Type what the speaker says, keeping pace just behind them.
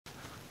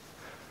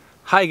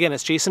Hi again,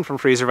 it's Jason from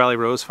Fraser Valley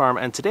Rose Farm,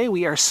 and today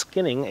we are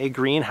skinning a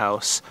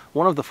greenhouse,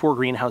 one of the 4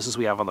 greenhouses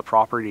we have on the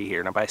property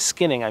here. Now by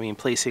skinning, I mean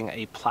placing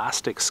a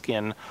plastic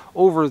skin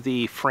over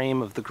the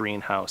frame of the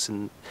greenhouse,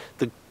 and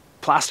the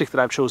plastic that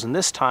I've chosen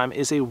this time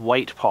is a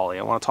white poly.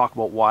 I want to talk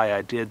about why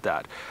I did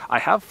that. I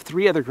have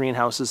 3 other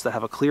greenhouses that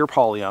have a clear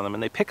poly on them,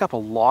 and they pick up a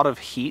lot of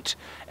heat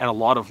and a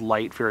lot of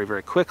light very,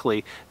 very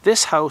quickly.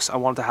 This house, I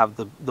wanted to have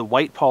the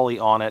white poly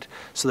on it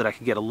so that I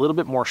could get a little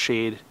bit more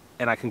shade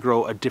and I can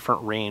grow a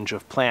different range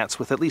of plants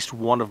with at least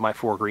one of my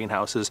 4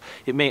 greenhouses.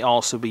 It may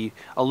also be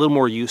a little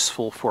more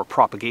useful for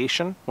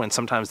propagation when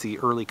sometimes the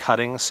early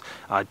cuttings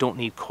don't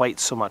need quite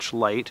so much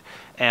light,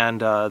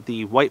 and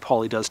the white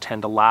poly does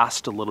tend to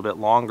last a little bit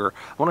longer.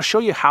 I want to show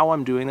you how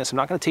I'm doing this. I'm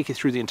not going to take you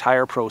through the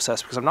entire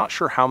process because I'm not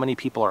sure how many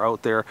people are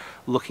out there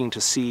looking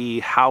to see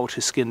how to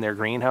skin their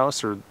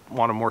greenhouse or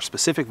want a more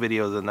specific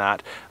video than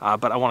that,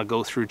 but I want to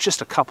go through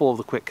just a couple of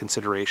the quick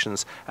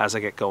considerations as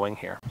I get going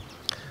here.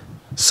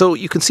 So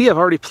you can see I've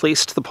already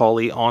placed the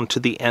poly onto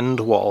the end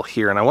wall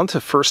here, and I want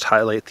to first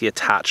highlight the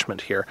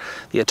attachment here.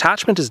 The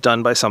attachment is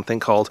done by something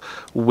called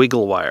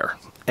wiggle wire,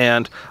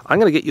 and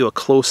I'm going to get you a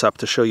close-up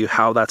to show you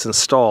how that's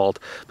installed.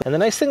 And the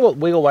nice thing about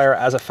wiggle wire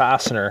as a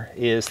fastener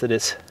is that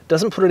it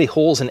doesn't put any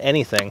holes in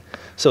anything,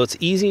 so it's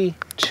easy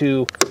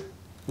to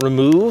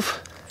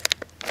remove,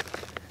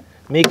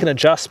 make an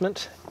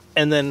adjustment,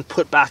 and then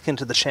put back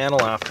into the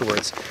channel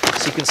afterwards.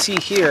 So you can see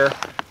here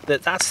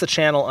that that's the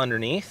channel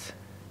underneath.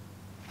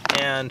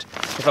 And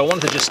if I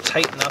wanted to just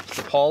tighten up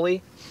the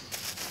poly,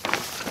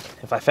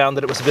 if I found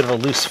that it was a bit of a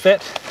loose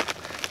fit,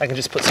 I can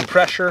just put some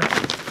pressure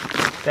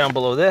down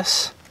below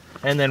this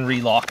and then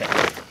relock it.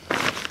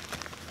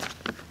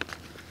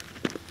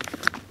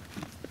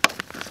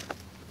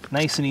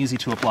 Nice and easy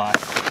to apply.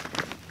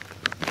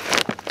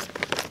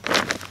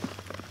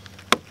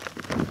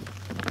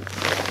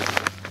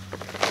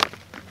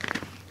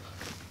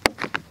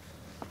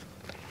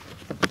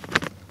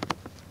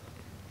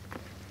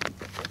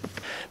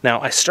 Now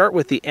I start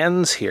with the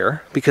ends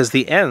here because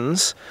the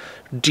ends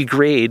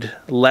degrade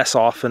less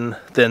often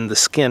than the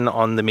skin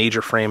on the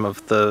major frame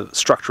of the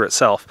structure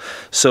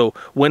itself. So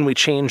when we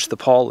change the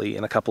poly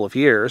in a couple of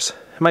years,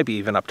 it might be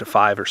even up to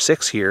 5 or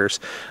 6 years,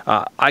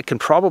 I can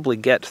probably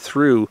get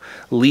through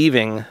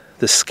leaving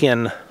the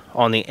skin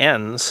on the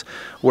ends,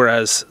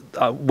 whereas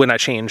when I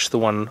change the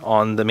one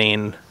on the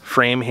main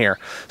frame here.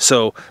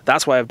 So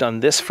that's why I've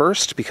done this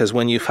first, because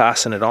when you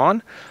fasten it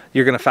on,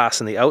 you're going to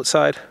fasten the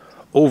outside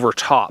over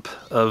top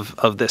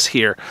of this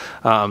here.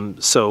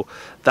 So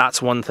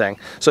that's one thing.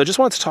 So I just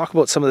wanted to talk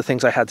about some of the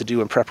things I had to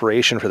do in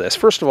preparation for this.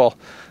 First of all,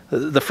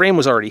 the frame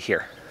was already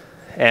here.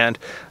 And,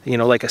 you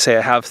know, like I say,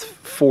 I have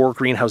 4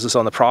 greenhouses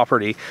on the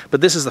property,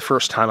 but this is the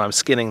first time I'm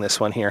skinning this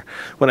one here.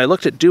 When I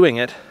looked at doing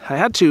it, I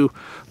had to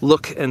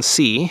look and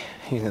see,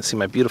 you can see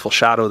my beautiful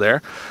shadow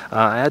there,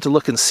 I had to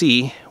look and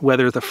see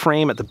whether the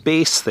frame at the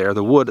base there,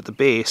 the wood at the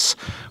base,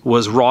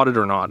 was rotted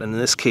or not. And in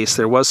this case,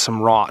 there was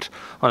some rot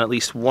on at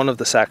least one of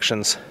the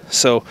sections,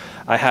 so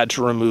I had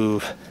to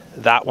remove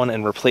that one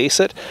and replace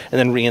it, and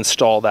then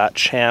reinstall that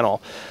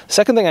channel.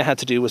 Second thing I had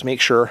to do was make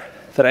sure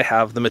that I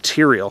have the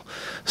material.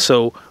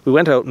 So we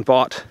went out and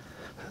bought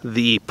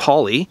the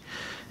poly,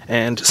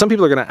 and some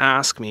people are going to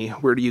ask me,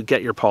 where do you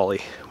get your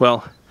poly?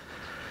 Well,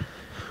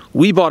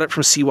 we bought it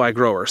from CY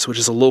Growers, which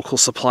is a local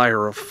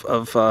supplier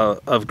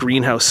of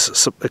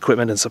greenhouse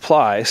equipment and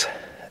supplies.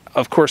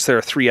 Of course, there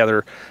are 3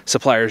 other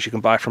suppliers you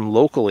can buy from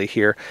locally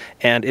here,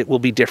 and it will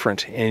be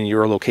different in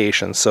your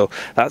location. So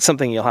that's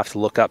something you'll have to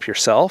look up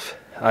yourself.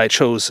 I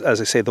chose,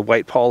 as I say, the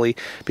white poly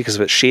because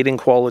of its shading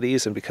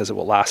qualities and because it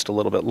will last a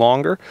little bit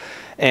longer.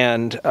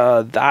 And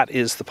that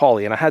is the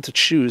poly. And I had to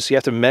choose, you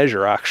have to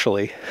measure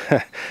actually,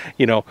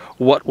 you know,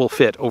 what will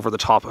fit over the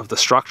top of the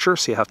structure.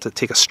 So you have to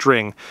take a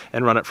string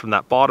and run it from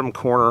that bottom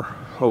corner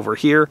over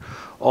here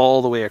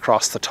all the way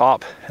across the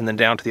top and then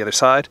down to the other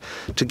side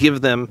to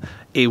give them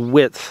a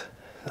width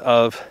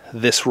of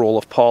this roll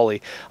of poly.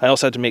 I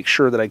also had to make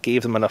sure that I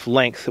gave them enough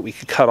length that we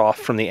could cut off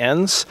from the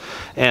ends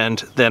and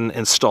then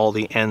install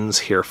the ends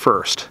here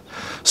first.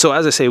 So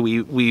as I say,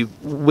 we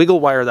wiggle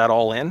wire that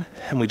all in,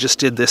 and we just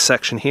did this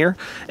section here,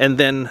 and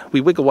then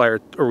we wiggle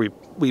wired, or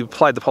we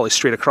applied the poly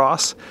straight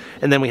across,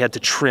 and then we had to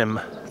trim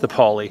the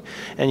poly.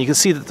 And you can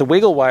see that the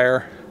wiggle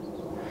wire,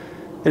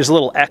 there's a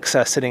little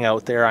excess sitting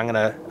out there. I'm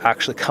gonna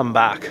actually come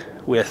back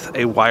with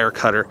a wire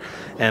cutter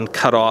and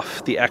cut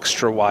off the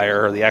extra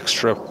wire or the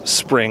extra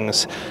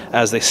springs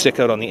as they stick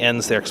out on the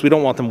ends there, because we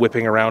don't want them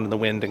whipping around in the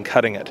wind and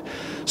cutting it.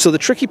 So the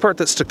tricky part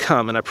that's to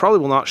come, and I probably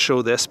will not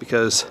show this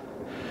because,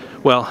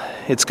 well,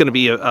 it's going to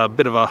be a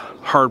bit of a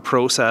hard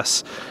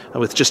process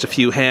with just a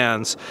few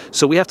hands.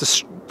 So we have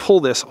to pull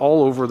this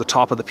all over the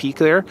top of the peak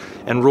there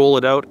and roll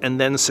it out and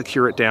then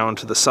secure it down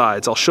to the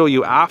sides. I'll show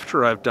you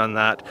after I've done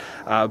that,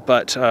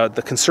 but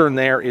the concern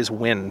there is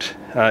wind.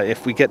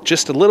 If we get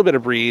just a little bit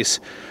of breeze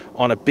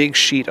on a big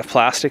sheet of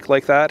plastic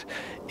like that,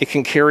 it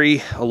can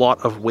carry a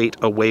lot of weight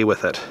away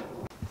with it.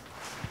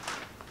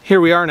 Here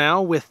we are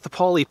now with the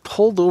poly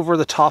pulled over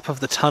the top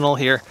of the tunnel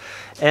here,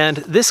 and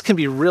this can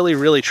be really,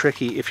 really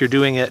tricky if you're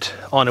doing it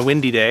on a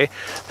windy day.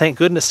 Thank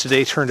goodness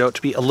today turned out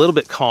to be a little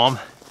bit calm,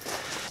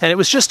 and it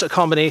was just a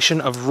combination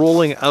of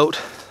rolling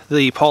out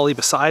the poly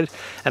beside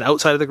and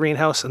outside of the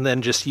greenhouse and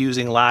then just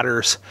using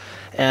ladders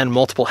and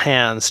multiple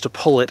hands to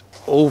pull it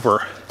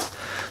over.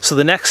 So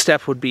the next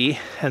step would be,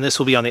 and this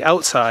will be on the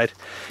outside,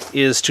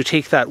 is to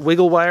take that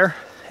wiggle wire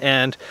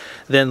and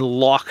then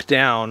lock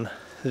down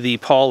the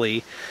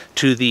poly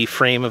to the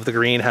frame of the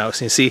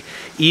greenhouse. And you see,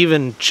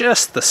 even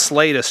just the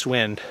slightest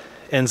wind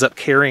ends up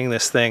carrying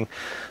this thing,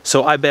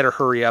 so I better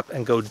hurry up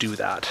and go do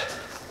that.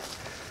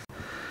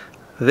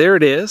 There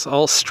it is,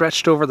 all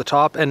stretched over the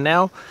top and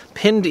now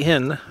pinned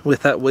in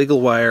with that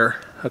wiggle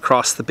wire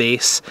across the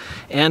base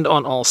and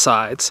on all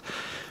sides.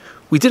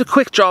 We did a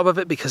quick job of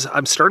it because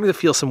I'm starting to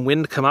feel some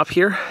wind come up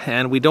here,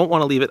 and we don't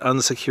want to leave it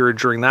unsecured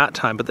during that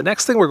time. But the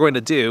next thing we're going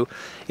to do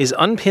is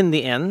unpin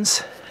the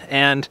ends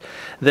and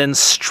then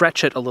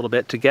stretch it a little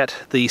bit to get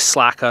the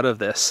slack out of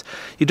this.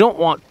 You don't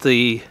want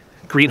the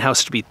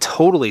greenhouse to be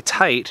totally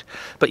tight,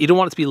 but you don't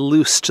want it to be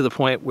loose to the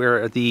point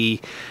where the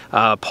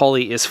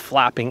poly is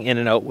flapping in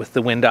and out with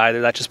the wind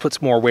either. That just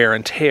puts more wear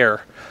and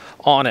tear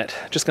on it.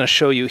 Just going to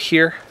show you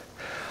here.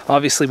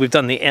 Obviously we've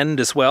done the end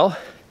as well.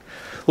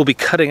 We'll be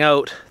cutting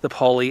out the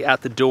poly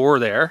at the door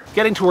there.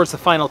 Getting towards the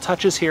final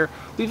touches here,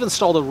 we've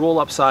installed a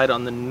roll-up side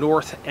on the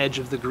north edge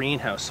of the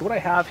greenhouse. So what I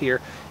have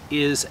here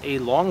is a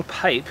long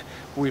pipe.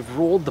 We've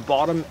rolled the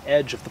bottom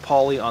edge of the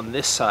poly on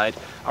this side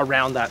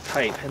around that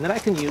pipe, and then I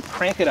can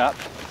crank it up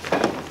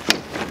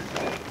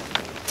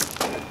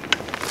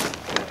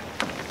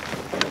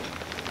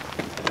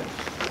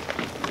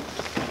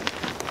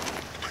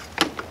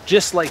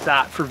just like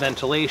that for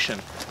ventilation.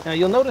 Now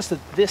you'll notice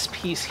that this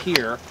piece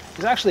here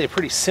is actually a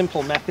pretty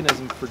simple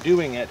mechanism for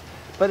doing it,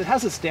 but it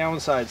has its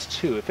downsides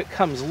too. If it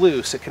comes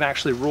loose, it can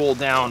actually roll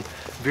down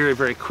very,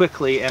 very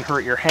quickly and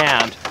hurt your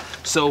hand.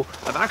 So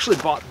I've actually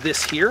bought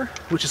this here,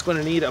 which is going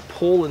to need a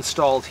pole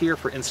installed here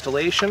for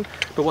installation.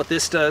 But what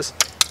this does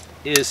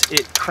is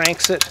it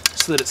cranks it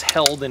so that it's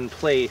held in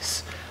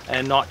place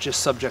and not just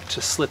subject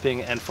to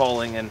slipping and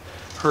falling and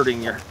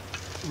hurting your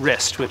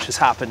wrist, which has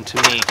happened to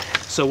me.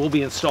 So we'll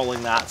be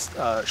installing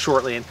that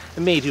shortly, and I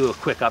may do a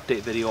quick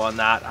update video on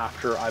that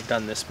after I've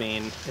done this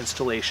main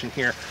installation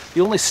here. The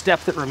only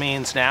step that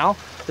remains now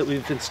that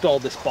we've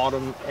installed this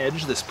bottom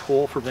edge, this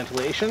pole for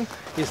ventilation,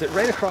 is that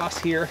right across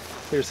here,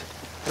 there's,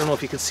 I don't know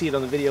if you can see it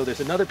on the video, there's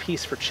another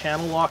piece for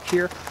channel lock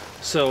here.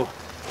 So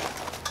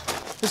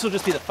this will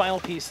just be the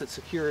final piece that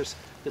secures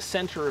the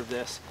center of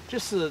this,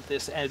 just so that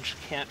this edge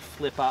can't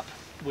flip up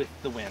with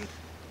the wind.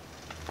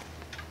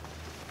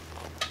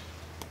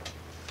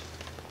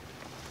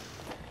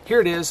 Here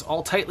it is,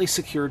 all tightly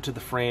secured to the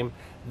frame.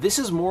 This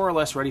is more or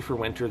less ready for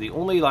winter. The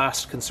only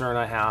last concern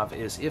I have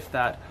is if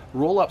that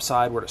roll-up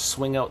side were to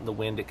swing out in the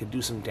wind, it could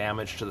do some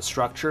damage to the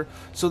structure.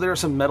 So there are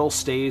some metal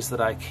stays that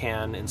I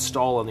can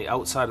install on the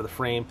outside of the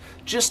frame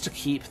just to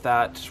keep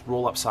that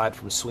roll-up side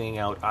from swinging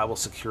out. I will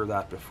secure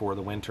that before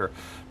the winter.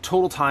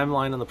 Total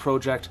timeline on the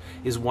project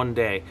is 1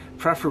 day,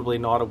 preferably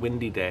not a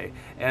windy day.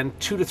 And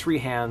 2 to 3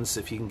 hands,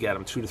 if you can get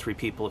them, 2 to 3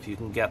 people, if you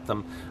can get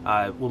them,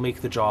 will make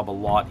the job a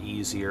lot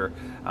easier.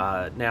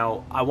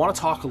 Now, I want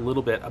to talk a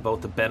little bit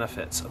about the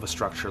benefits of a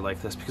structure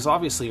like this, because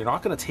obviously you're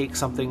not going to take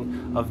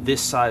something of this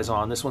size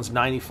on. This one's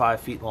 95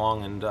 feet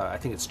long, and I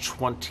think it's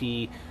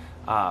 20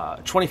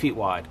 feet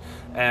wide.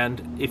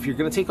 And if you're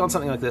going to take on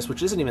something like this,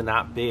 which isn't even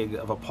that big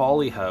of a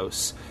poly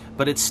house,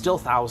 but it's still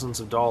thousands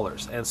of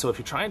dollars. And so if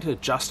you're trying to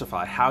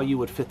justify how you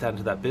would fit that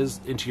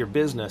into your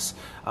business,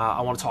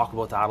 I want to talk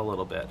about that a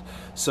little bit.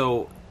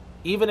 So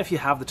even if you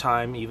have the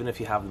time, even if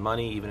you have the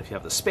money, even if you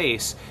have the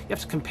space, you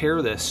have to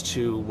compare this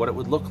to what it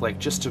would look like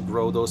just to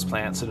grow those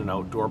plants in an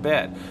outdoor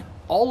bed.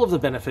 All of the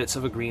benefits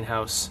of a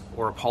greenhouse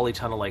or a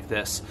polytunnel like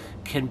this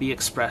can be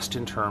expressed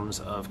in terms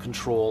of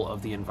control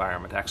of the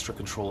environment, extra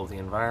control of the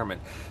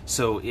environment.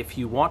 So if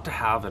you want to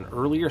have an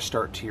earlier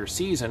start to your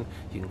season,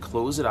 you can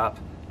close it up,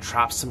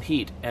 trap some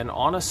heat. And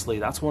honestly,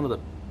 that's one of the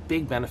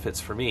big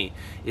benefits for me,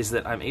 is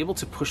that I'm able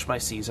to push my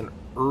season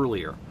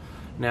earlier.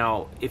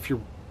 Now, if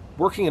you're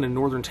working in a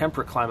northern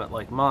temperate climate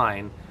like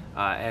mine,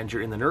 and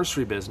you're in the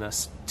nursery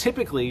business,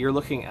 typically you're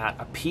looking at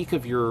a peak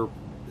of your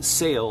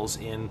sales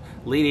in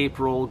late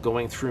April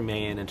going through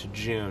May and into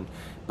June.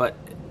 But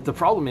the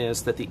problem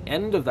is that the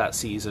end of that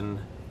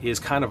season is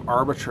kind of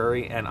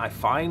arbitrary, and I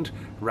find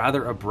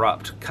rather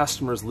abrupt.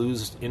 Customers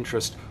lose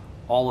interest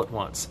all at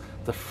once.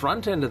 The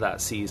front end of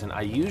that season,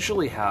 I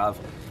usually have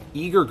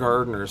eager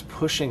gardeners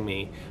pushing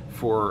me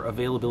for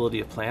availability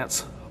of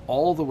plants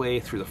all the way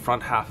through the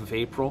front half of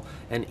April,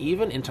 and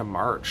even into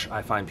March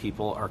I find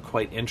people are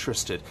quite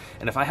interested.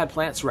 And if I had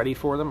plants ready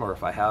for them, or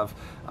if I have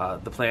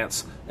the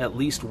plants at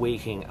least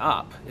waking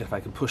up, if I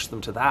can push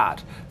them to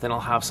that, then I'll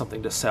have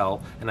something to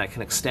sell, and I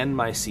can extend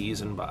my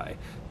season by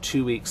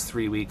 2 weeks,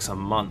 3 weeks, a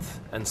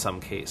month in some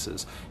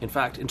cases. In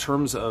fact, in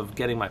terms of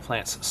getting my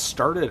plants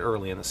started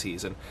early in the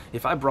season,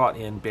 if I brought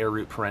in bare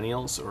root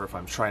perennials, or if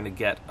I'm trying to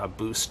get a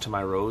boost to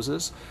my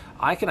roses,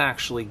 I can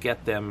actually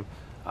get them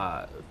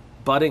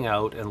budding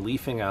out and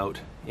leafing out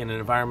in an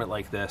environment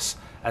like this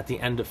at the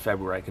end of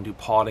February. I can do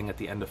potting at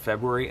the end of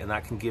February, and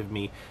that can give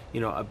me,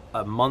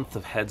 a month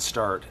of head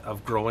start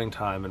of growing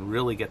time and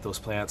really get those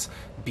plants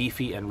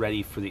beefy and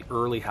ready for the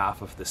early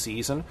half of the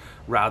season,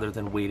 rather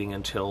than waiting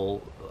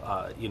until,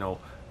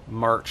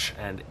 March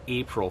and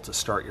April to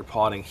start your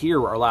potting.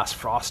 Here, our last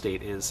frost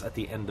date is at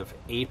the end of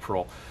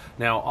April.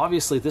 Now,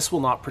 obviously, this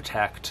will not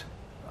protect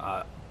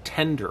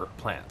tender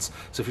plants.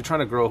 So if you're trying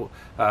to grow,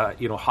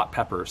 hot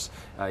peppers,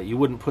 you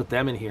wouldn't put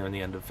them in here in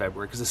the end of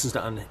February, because this is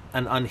an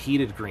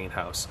unheated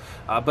greenhouse.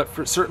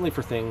 But certainly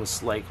for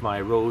things like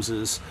my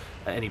roses,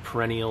 any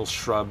perennials,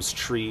 shrubs,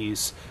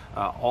 trees,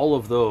 all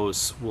of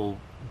those will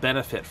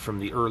benefit from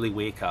the early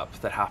wake up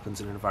that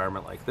happens in an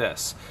environment like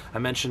this. I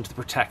mentioned the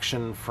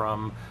protection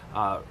from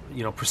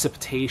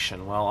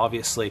precipitation. Well,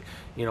 obviously,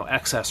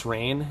 excess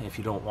rain, if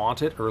you don't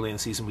want it. Early in the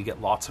season we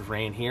get lots of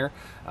rain here.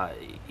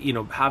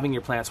 Having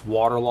your plants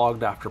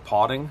waterlogged after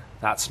potting,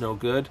 that's no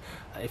good.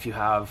 If you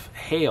have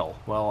hail,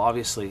 well,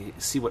 obviously,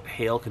 see what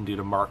hail can do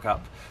to mark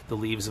up the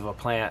leaves of a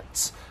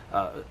plant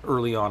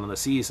early on in the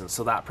season,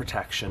 so that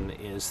protection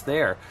is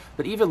there.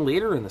 But even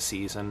later in the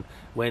season,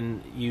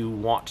 when you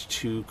want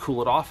to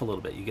cool it off a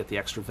little bit, you get the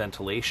extra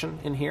ventilation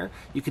in here.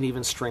 You can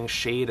even string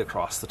shade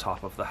across the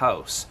top of the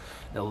house.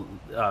 Now,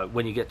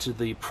 when you get to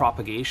the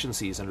propagation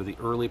season, or the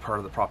early part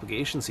of the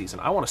propagation season,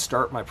 I want to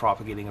start my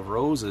propagating of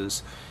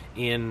roses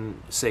in,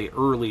 say,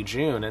 early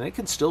June, and it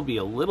can still be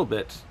a little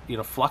bit,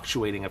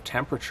 fluctuating of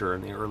temperature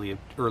in the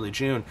early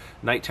June.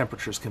 Night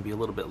temperatures can be a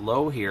little bit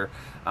low here,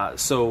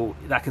 so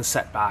that can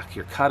set back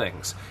your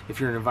cuttings. If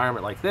you're in an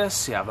environment like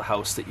this, you have a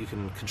house that you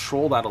can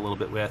control that a little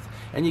bit with,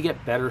 and you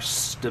get better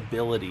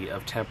stability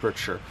of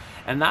temperature.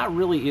 And that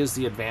really is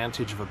the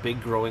advantage of a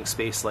big growing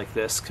space like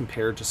this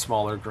compared to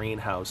smaller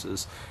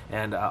greenhouses.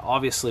 And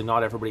obviously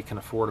not everybody can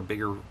afford a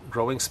bigger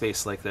growing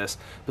space like this,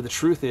 but the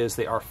truth is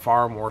they are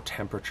far more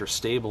temperature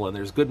stable, and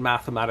there's good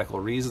mathematical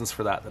reasons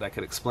for that I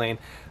could explain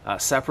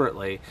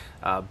separately,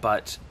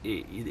 but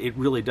it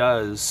really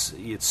does,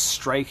 it's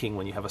striking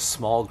when you have a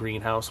small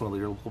greenhouse, one of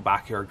your little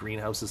backyard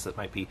greenhouses that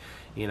might be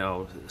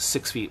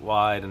 6 feet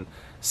wide and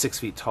 6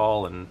 feet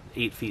tall and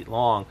 8 feet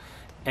long.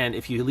 And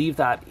if you leave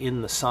that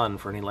in the sun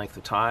for any length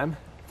of time,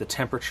 the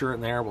temperature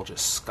in there will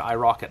just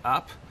skyrocket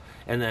up.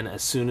 And then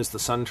as soon as the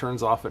sun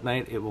turns off at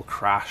night, it will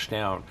crash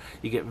down.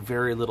 You get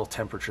very little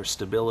temperature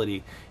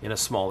stability in a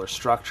smaller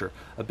structure.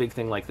 A big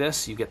thing like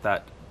this, you get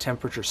that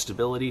temperature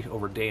stability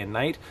over day and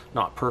night.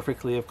 Not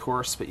perfectly, of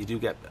course, but you do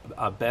get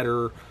a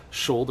better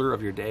shoulder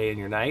of your day and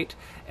your night.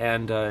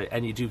 And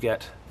you do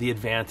get the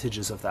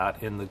advantages of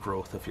that in the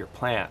growth of your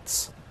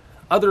plants.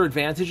 Other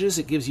advantages,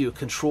 it gives you a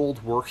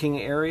controlled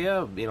working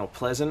area,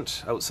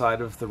 pleasant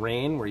outside of the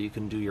rain, where you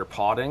can do your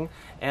potting,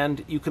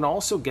 and you can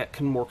also get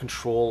more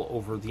control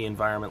over the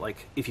environment.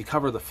 Like if you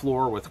cover the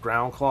floor with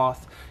ground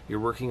cloth, you're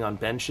working on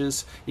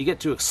benches, you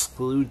get to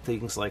exclude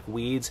things like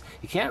weeds.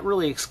 You can't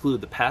really exclude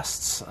the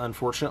pests,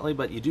 unfortunately,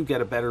 but you do get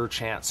a better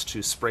chance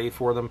to spray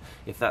for them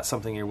if that's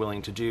something you're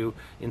willing to do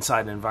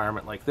inside an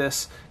environment like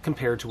this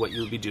compared to what you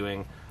would be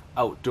doing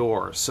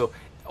outdoors. So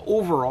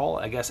overall,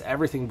 I guess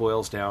everything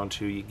boils down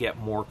to you get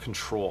more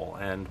control,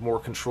 and more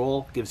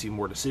control gives you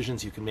more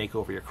decisions you can make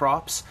over your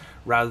crops,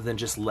 rather than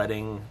just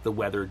letting the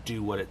weather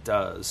do what it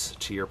does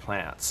to your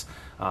plants.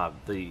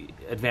 The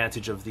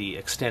advantage of the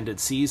extended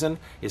season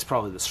is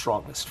probably the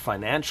strongest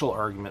financial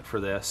argument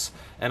for this,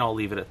 and I'll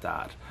leave it at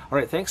that. All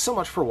right, thanks so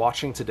much for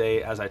watching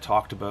today as I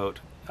talked about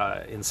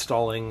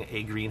installing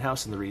a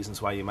greenhouse and the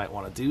reasons why you might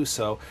want to do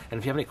so. And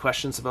if you have any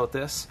questions about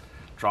this,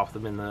 drop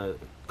them in the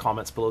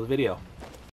comments below the video.